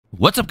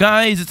What's up,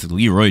 guys? It's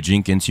Leroy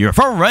Jenkins here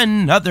for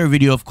another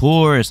video, of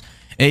course.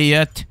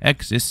 A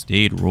Texas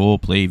State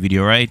roleplay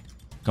video, right?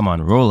 Come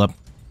on, roll up.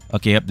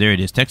 Okay, up there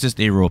it is. Texas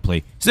State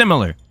roleplay.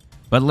 Similar.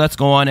 But let's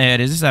go on ahead.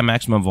 Is this at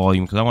maximum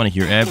volume? Because I want to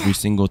hear every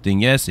single thing.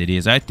 Yes, it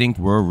is. I think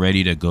we're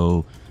ready to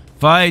go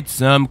fight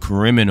some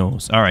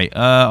criminals. All right,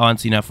 on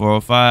scene at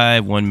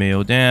 405. One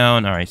male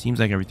down. All right, seems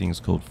like everything is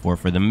code 4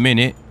 for the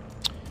minute.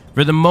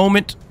 For the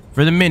moment.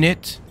 For the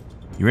minute.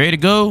 You ready to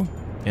go?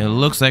 It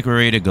looks like we're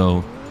ready to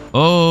go.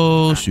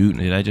 Oh, shoot.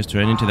 Did I just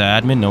turn into the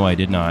admin? No, I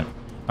did not.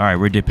 All right,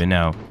 we're dipping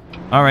now.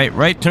 All right,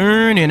 right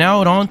turn and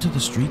out onto the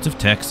streets of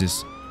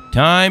Texas.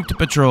 Time to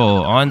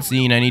patrol. On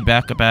scene, I need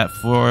backup at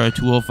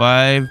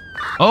 205.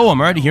 Oh, I'm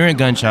already hearing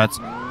gunshots.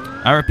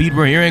 I repeat,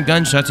 we're hearing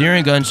gunshots,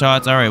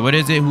 All right, what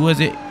is it? Who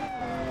is it?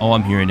 Oh,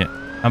 I'm hearing it.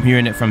 I'm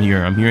hearing it from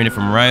here. I'm hearing it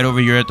from right over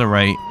here at the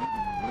right.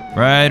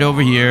 Right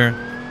over here.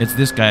 It's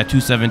this guy at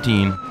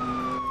 217.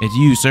 It's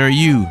you, sir,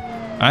 you.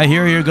 I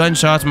hear your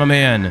gunshots, my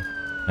man.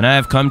 And I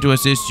have come to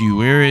assist you.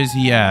 Where is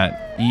he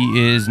at?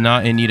 He is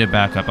not in need of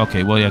backup.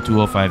 Okay, well, yeah,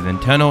 205 then.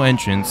 10-0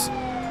 entrance.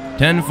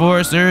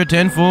 10-4, sir,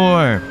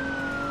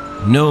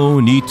 10-4. No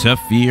need to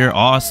fear.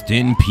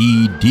 Austin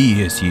PD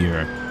is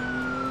here.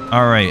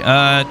 All right,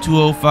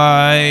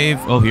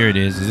 205. Oh, here it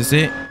is. Is this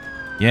it?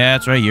 Yeah,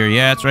 it's right here.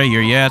 Yeah, it's right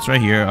here. Yeah, it's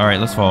right here. All right,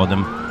 let's follow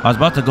them. I was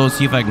about to go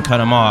see if I can cut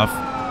him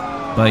off.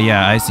 But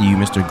yeah, I see you,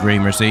 Mr. Gray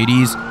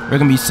Mercedes. We're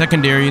going to be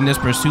secondary in this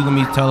pursuit. Let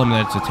me tell him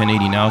that it's a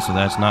 1080 now, so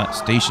that's not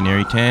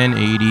stationary.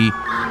 1080.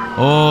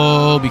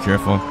 Oh, be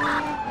careful.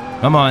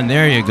 Come on,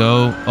 there you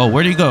go. Oh,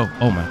 where'd he go?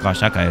 Oh my gosh,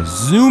 that guy is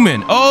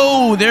zooming.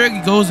 Oh, there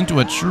he goes into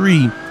a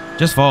tree.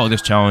 Just follow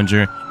this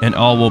challenger, and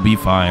all will be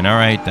fine. All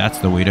right, that's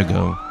the way to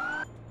go.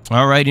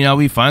 All righty, now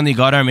we finally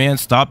got our man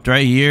stopped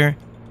right here.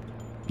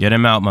 Get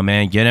him out, my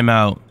man. Get him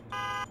out.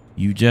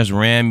 You just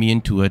ran me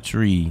into a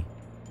tree,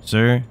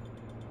 sir.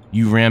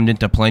 You rammed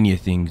into plenty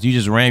of things.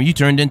 You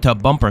turned into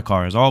bumper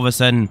cars. All of a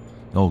sudden,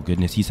 oh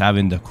goodness, he's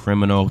having the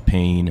criminal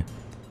pain.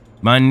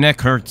 My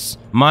neck hurts.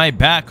 My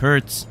back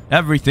hurts.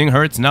 Everything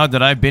hurts now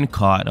that I've been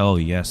caught. Oh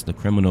yes, the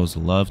criminals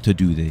love to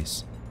do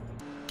this.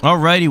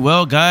 Alrighty,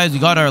 well guys, we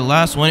got our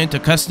last one into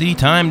custody.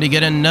 Time to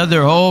get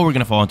another. Oh, we're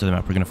gonna fall into the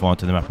map. We're gonna fall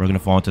into the map. We're gonna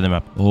fall into the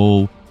map.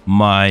 Oh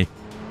my.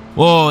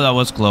 Whoa, that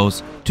was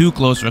close. Too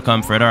close for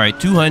comfort.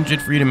 Alright,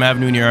 200 Freedom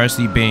Avenue near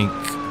RC Bank.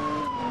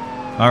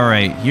 All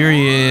right, here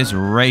he is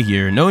right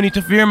here. No need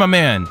to fear, my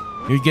man.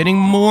 You're getting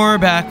more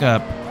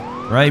backup.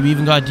 Right, we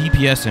even got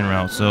DPS en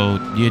route, so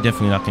you're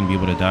definitely not going to be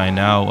able to die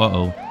now.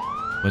 Uh-oh.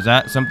 Was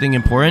that something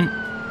important?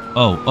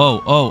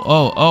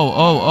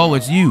 Oh,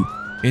 it's you.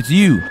 It's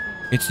you.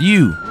 It's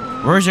you.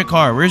 Where's your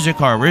car? Where's your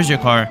car? Where's your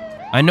car?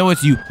 I know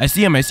it's you. I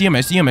see him. Hey,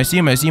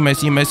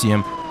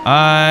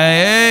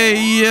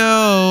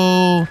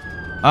 yo.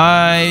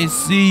 I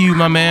see you,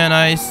 my man.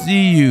 I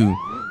see you.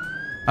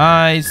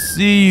 I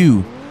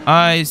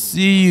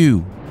see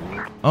you.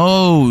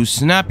 Oh,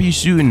 snappy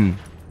shooting.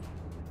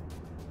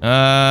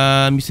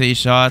 Let me say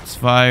shots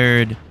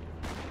fired.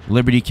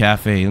 Liberty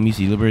Cafe. Let me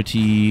see.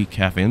 Liberty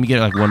Cafe. Let me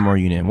get like one more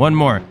unit. One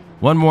more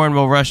and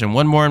we'll rush him.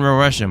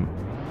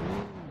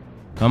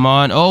 Come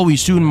on. Oh, he's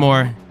shooting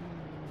more.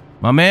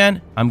 My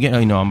man, I'm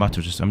about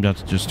to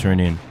just turn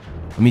in.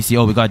 Let me see.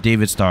 Oh, we got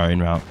David Starr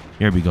en route.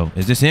 Here we go.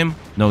 Is this him?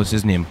 No, this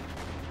isn't him.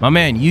 My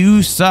man,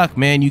 you suck,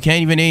 man. You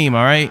can't even aim,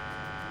 all right?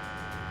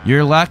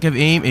 Your lack of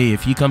aim. Hey,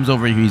 if he comes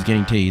over here, he's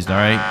getting tased, all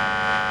right?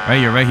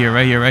 Right here.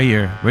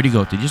 Where'd he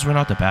go? Did he just run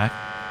out the back?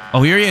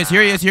 Oh, here he is.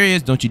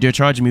 Don't you dare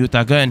charge me with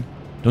that gun.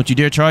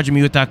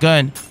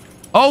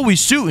 Oh,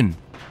 he's shooting.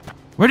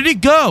 Where did he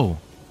go?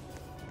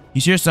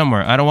 He's here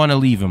somewhere. I don't want to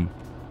leave him.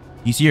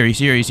 He's here.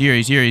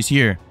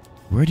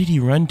 Where did he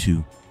run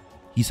to?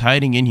 He's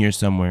hiding in here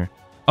somewhere.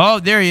 Oh,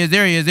 there he is.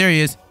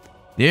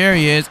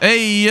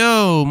 Hey,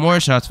 yo. More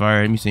shots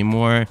fired. Let me say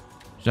more.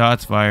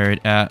 Shots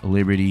fired at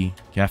Liberty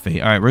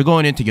Cafe. All right, we're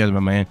going in together, my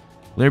man.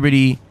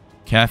 Liberty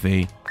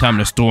Cafe. Time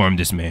to storm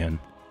this man.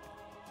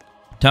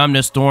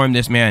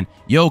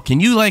 Yo, can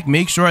you like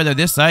make sure that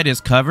this side is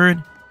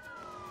covered?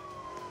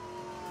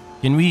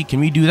 Can we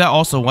do that?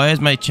 Also, why is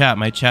my chat?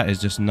 My chat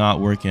is just not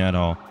working at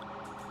all.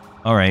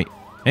 All right.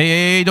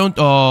 Hey, don't.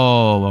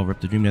 Oh, well, rip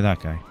the dream to that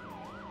guy.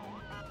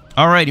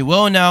 Alrighty.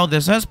 Well, now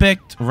the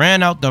suspect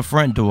ran out the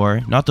front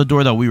door, not the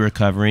door that we were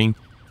covering.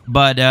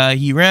 But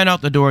he ran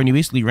out the door and he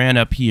basically ran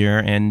up here,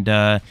 and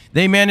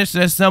they managed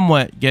to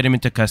somewhat get him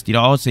into custody.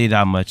 I'll say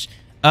that much.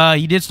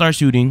 He did start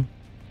shooting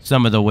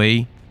some of the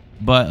way,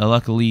 but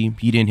luckily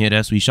he didn't hit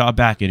us. We shot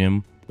back at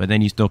him, but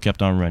then he still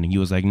kept on running. He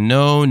was like,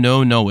 no,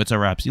 it's a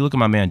wrap. See, look at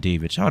my man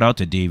David. Shout out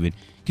to David,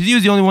 because he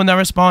was the only one that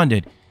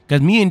responded.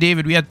 Because me and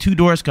David, we had 2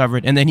 doors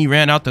covered, and then he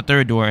ran out the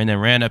 3rd door and then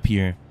ran up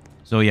here.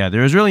 So yeah,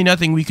 there was really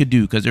nothing we could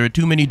do because there were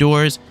too many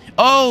doors.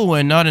 Oh,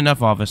 and not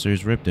enough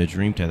officers. Ripped a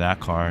dream to that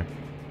car.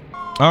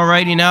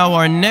 Alrighty, now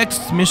our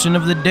next mission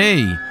of the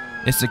day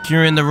is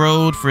securing the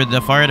road for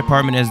the fire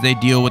department as they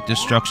deal with this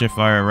structure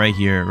fire right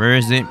here. Where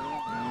is it?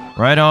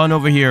 Right on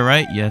over here,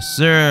 right? Yes,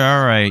 sir.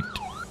 All right.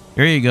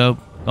 Here you go.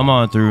 Come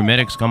on through.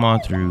 Medics, come on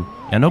through.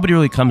 Yeah, nobody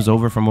really comes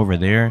over from over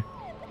there.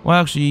 Well,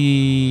 actually,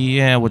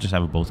 yeah, we'll just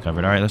have it both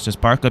covered. All right, let's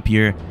just park up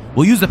here.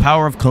 We'll use the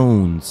power of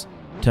cones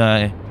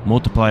to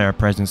multiply our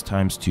presence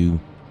times 2.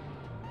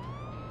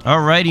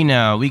 Alrighty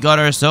now, we got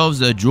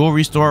ourselves a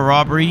jewelry store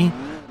robbery.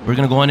 We're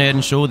gonna go ahead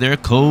and show their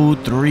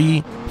code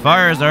 3.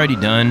 Fire is already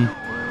done.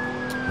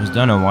 It was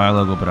done a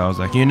while ago, but I was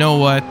like, you know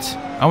what?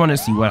 I want to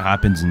see what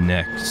happens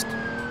next.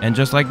 And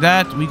just like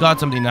that, we got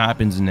something that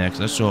happens next.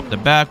 Let's show up the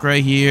back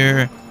right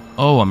here.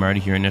 Oh, I'm already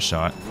hearing a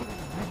shot.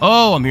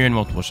 Oh, I'm hearing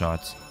multiple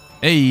shots.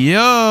 Hey,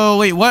 yo,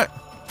 wait, what?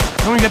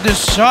 Don't we get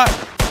this shot?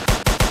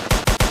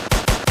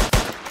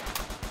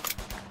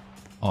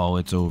 Oh,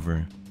 it's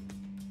over.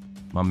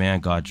 My man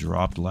got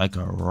dropped like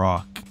a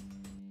rock.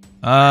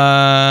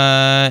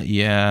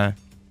 Yeah.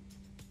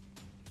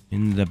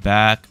 In the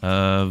back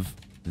of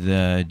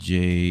the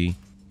J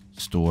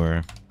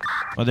store.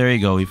 Oh, there you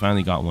go. We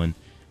finally got one.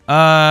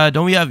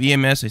 Don't we have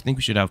EMS? I think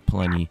we should have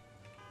plenty.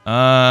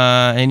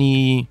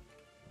 Any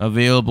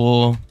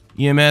available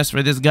EMS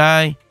for this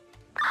guy?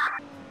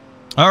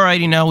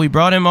 Alrighty, now we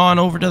brought him on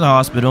over to the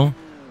hospital.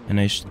 And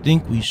I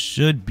think we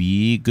should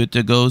be good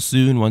to go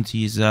soon once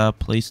he's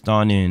placed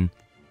on in.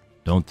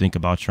 Don't think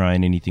about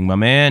trying anything, my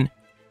man.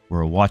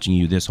 We're watching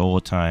you this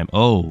whole time.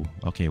 Oh,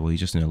 okay. Well, he's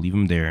just going to leave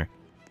him there.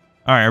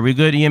 All right. Are we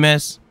good,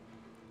 EMS?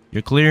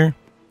 You're clear?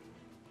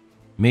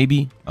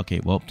 Maybe?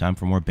 Okay. Well, time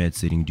for more bed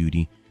sitting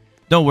duty.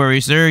 Don't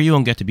worry, sir. You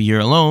won't get to be here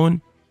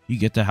alone. You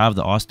get to have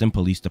the Austin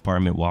Police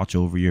Department watch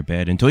over your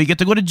bed until you get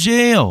to go to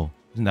jail.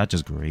 Isn't that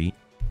just great?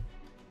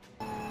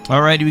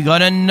 Alrighty. We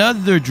got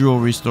another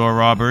jewelry store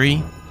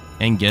robbery.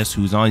 And guess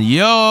who's on?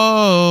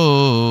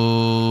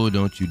 Yo!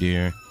 Don't you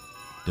dare.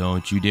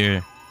 Don't you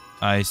dare.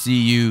 I see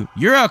you.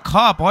 You're a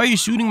cop. Why are you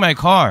shooting my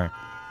car?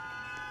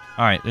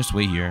 Alright, let's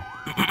wait here.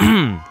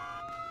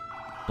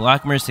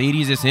 Black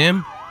Mercedes is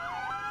him?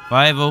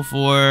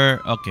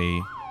 504.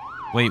 Okay.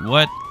 Wait,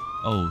 what?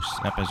 Oh,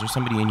 snap. Is there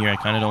somebody in here? I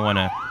kind of don't want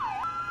to...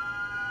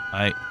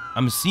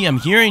 I'm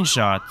hearing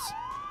shots.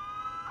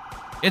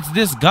 It's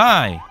this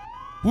guy.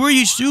 Who are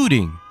you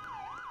shooting?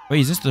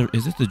 Wait, is this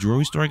the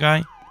jewelry store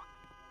guy?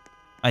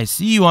 I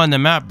see you on the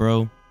map,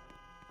 bro.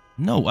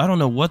 No, I don't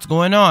know what's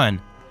going on.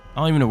 I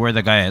don't even know where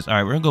that guy is. All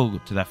right, we're going to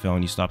go to that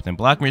felony stop then.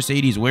 Black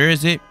Mercedes, where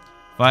is it?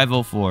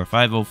 504,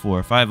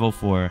 504,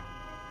 504,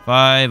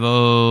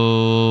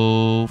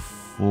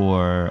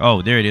 504.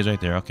 Oh, there it is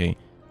right there. Okay.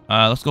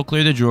 Let's go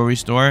clear the jewelry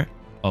store.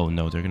 Oh,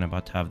 no, they're going to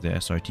about to have the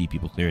SRT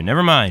people clear it.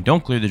 Never mind.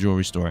 Don't clear the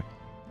jewelry store.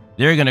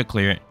 They're going to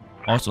clear it.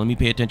 Also, let me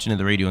pay attention to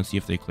the radio and see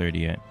if they cleared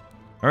it yet.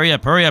 Hurry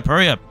up, hurry up,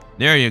 hurry up.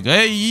 There you go.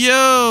 Hey,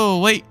 yo.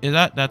 Wait,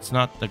 that's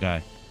not the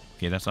guy.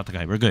 Okay, that's not the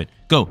guy. We're good.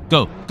 Go,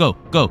 go, go,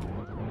 go.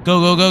 Go,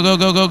 go, go, go,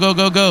 go, go, go,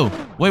 go, go.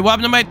 Wait, what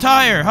happened to my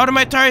tire? How did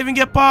my tire even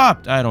get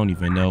popped? I don't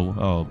even know.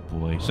 Oh,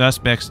 boy.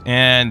 Suspects,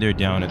 and they're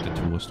down at the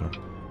tool store.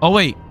 Oh,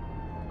 wait.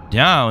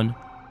 Down?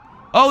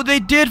 Oh, they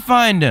did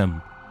find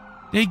him.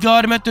 They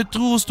got him at the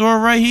tool store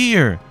right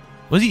here.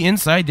 Was he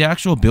inside the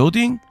actual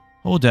building?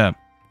 Hold up.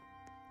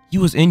 He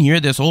was in here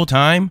this whole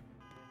time?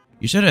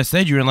 You should have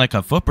said you were in like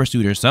a foot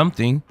pursuit or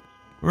something.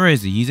 Where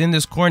is he? He's in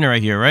this corner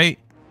right here, right?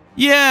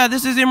 Yeah,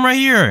 this is him right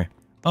here.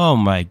 Oh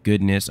my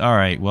goodness. All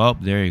right. Well,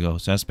 there you go.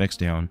 Suspects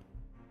down.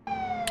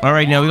 All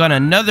right. Now we got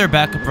another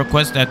backup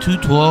request at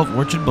 212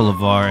 Orchard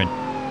Boulevard.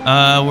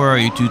 Where are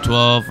you?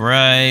 212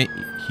 right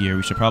here.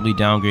 We should probably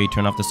downgrade.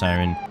 Turn off the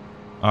siren.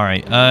 All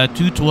right.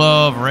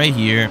 212 right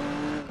here.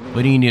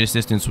 What do you need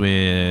assistance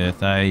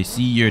with? I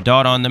see your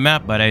dot on the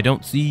map, but I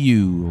don't see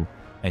you.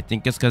 I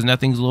think it's because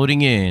nothing's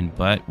loading in,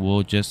 but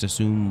we'll just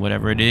assume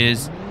whatever it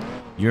is.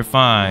 You're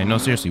fine. No,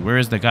 seriously. Where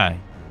is the guy?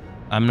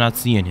 I'm not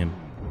seeing him.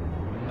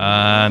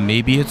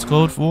 Maybe it's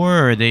code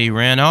 4 or they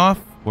ran off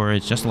or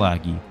it's just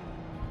laggy.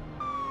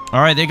 All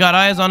right, they got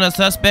eyes on a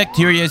suspect.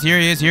 Here he is, here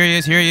he is, here he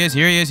is, here he is,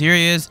 here he is, here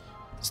he is.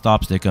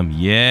 Stop stick him.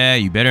 Yeah,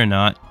 you better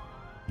not.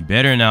 You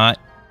better not.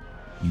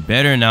 You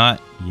better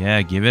not.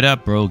 Yeah, give it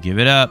up, bro. Give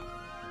it up.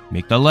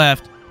 Make the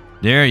left.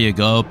 There you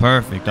go.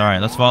 Perfect. All right,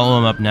 let's follow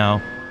him up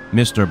now.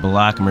 Mr.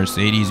 Black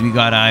Mercedes, we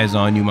got eyes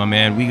on you, my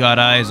man. We got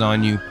eyes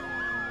on you.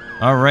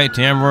 All right,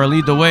 Tamroar,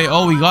 lead the way.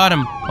 Oh, we got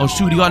him. Oh,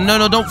 shoot, he got him. No,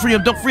 no, don't free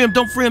him. Don't free him.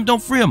 Don't free him.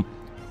 Don't free him.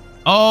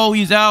 Oh,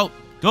 he's out.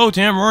 Go,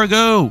 Tamroar,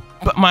 go.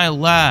 But my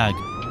lag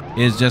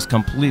is just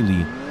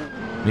completely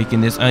making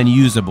this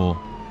unusable.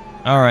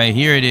 All right,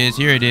 here it is.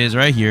 Here it is,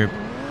 right here.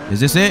 Is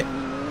this it?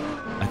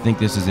 I think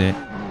this is it.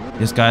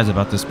 This guy's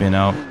about to spin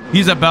out.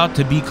 He's about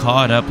to be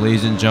caught up,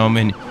 ladies and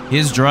gentlemen.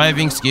 His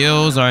driving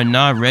skills are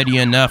not ready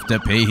enough to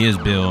pay his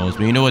bills.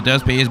 But you know what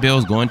does pay his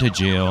bills? Going to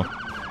jail.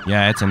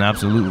 Yeah, it's an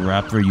absolute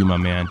wrap for you, my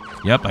man.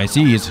 Yep, I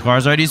see. His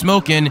car's already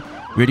smoking. We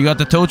already got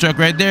the tow truck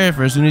right there.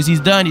 For as soon as he's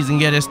done, he's going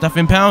to get his stuff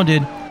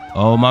impounded.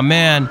 Oh, my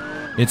man.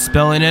 It's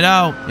spelling it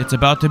out. It's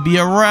about to be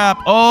a wrap.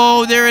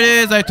 Oh, there it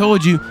is. I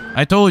told you.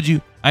 I told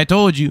you. I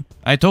told you.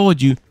 I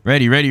told you.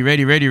 Ready, ready,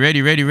 ready, ready,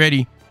 ready, ready,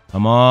 ready.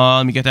 Come on.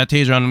 Let me get that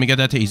taser on. Let me get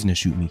that taser. He's going to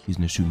shoot me. He's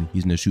going to shoot me.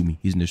 He's going to shoot me.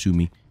 He's going to shoot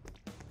me.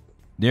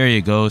 There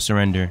you go.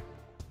 Surrender.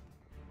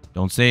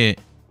 Don't say it.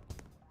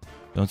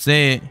 Don't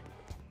say it.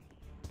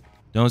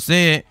 Don't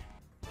say it.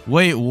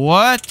 Wait,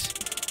 what?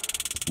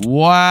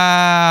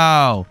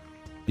 Wow.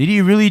 Did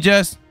he really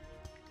just...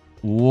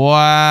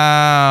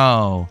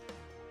 Wow.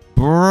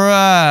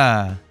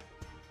 Bruh.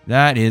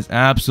 That is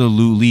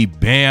absolutely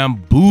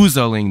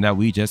bamboozling that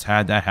we just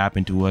had that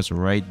happen to us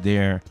right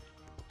there.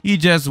 He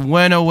just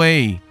went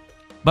away.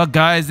 But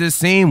guys, the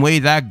same way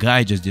that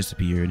guy just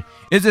disappeared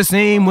is the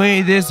same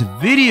way this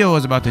video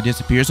is about to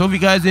disappear. So if you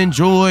guys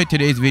enjoyed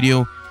today's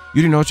video,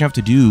 you know what you have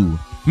to do.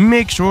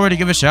 Make sure to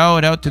give a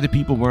shout out to the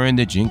people wearing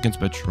the Jenkins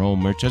Patrol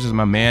merch, such as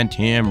my man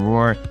Tam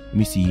Roar. Let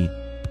me see.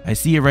 I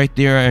see it right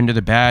there under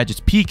the badge.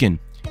 It's peeking.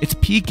 It's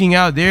peeking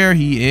out. There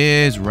he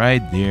is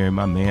right there,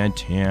 my man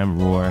Tam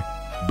Roar.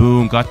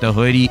 Boom, got the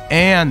hoodie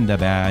and the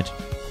badge.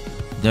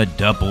 The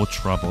double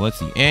trouble. Let's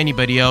see.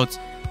 Anybody else?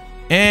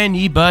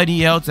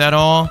 Anybody else at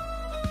all?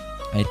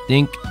 I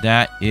think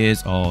that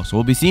is all. So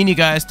we'll be seeing you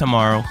guys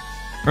tomorrow,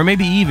 or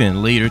maybe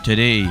even later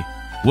today,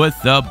 with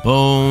the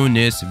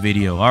bonus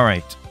video. All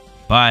right.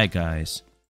 Bye, guys.